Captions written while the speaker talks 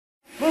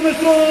¿Dónde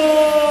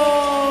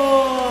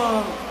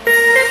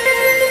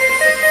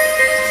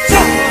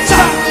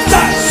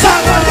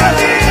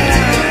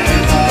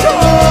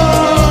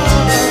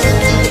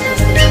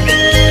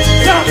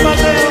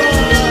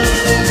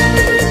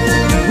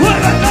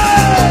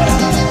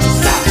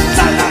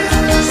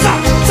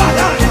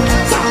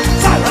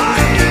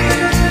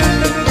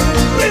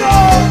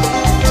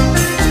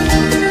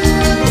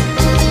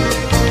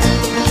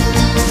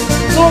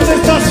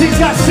está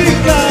chica,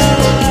 chica?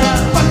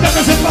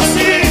 Márcanos el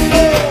pasito.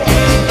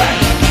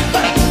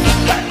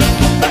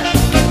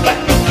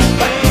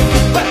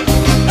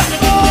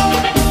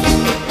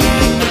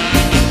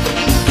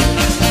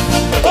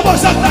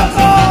 ¡Vamos a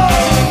cantar!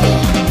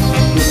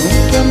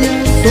 Nunca me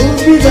has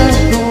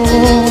olvidado,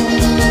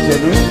 ya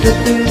nunca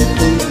te he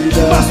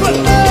olvidado. ¡Más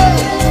fuerte!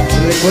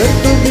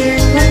 Recuerdo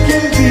bien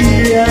aquel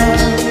día,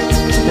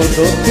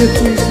 cuando te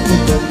fuiste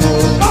con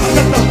amor. ¡Vamos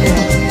a cantar!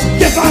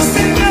 ¡Qué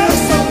fácil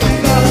es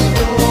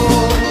olvidarlo!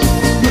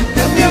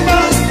 Nunca me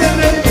amaste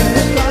de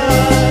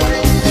verdad.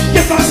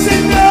 ¡Qué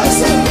fácil es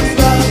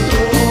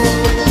olvidarlo!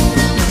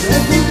 Me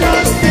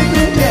juraste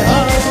que te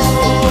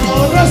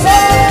amo.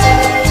 ¡Razón!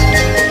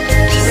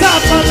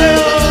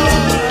 ¡Zapateo!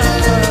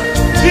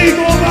 ¡Y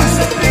no vas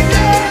a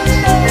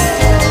brillando!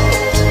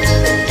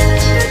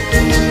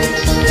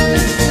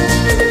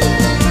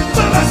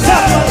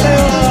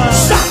 ¡Zapateo!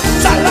 ¡Salai!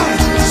 ¡Salai!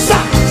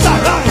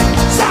 ¡Salai!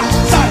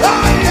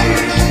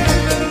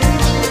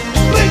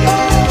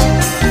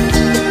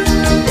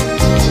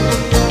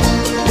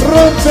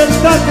 Rompe el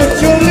taco,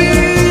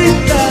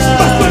 Cholita.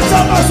 Más fuerza,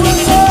 más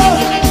fuerza.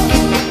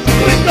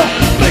 Rico,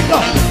 rico,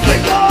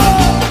 rico.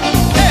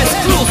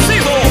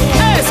 Exclusivo,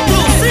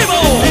 exclusivo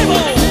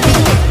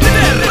de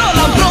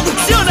Roland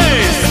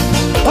Producciones.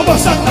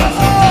 Vamos a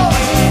cantar.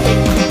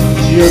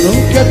 Yo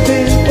nunca te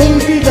he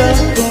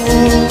olvidado,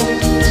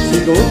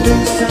 sigo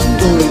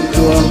pensando en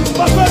tu amor.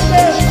 Más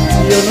fuerte.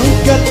 Yo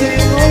nunca te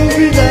he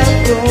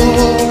olvidado,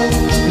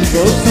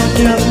 sigo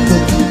soñando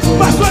tu cuerpo.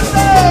 Más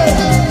fuerte.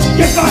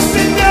 Qué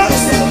fácil me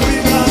has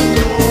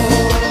olvidado.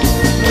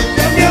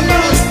 Nunca me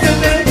amaste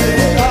de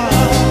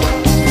verdad.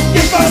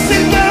 Qué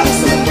fácil me has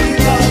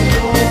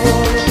olvidado.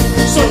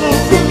 Solo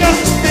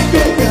jugaste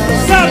con mi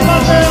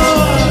zapateo.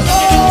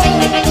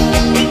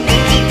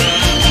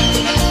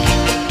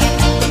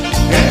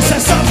 Ese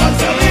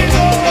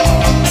zapateadito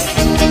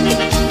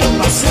no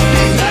más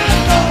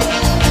olvidado.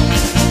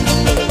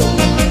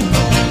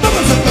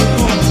 Vamos a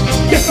cantar.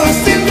 Qué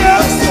fácil me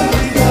has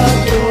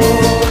olvidado.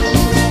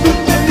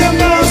 Nunca me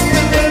amaste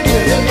de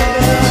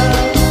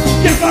verdad.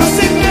 Qué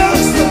fácil me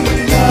has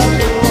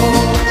olvidado.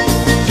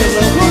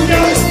 Solo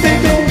jugaste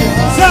con mi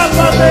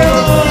zapateo.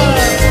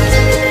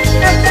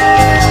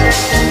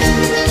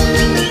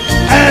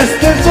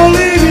 Este es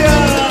Bolivia.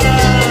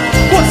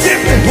 Por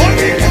siempre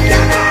Bolivia,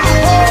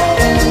 carajo.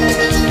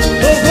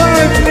 Los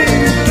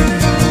Barclays,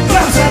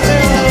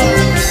 zapateo.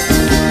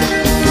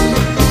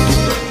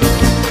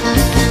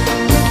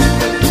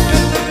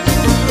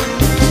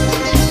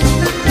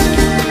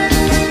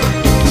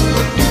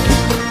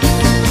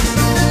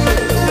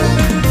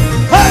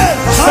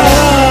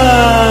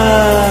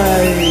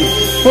 ¡Ay!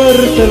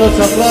 Fuerte los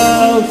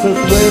aplausos,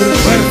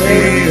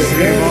 fuerte.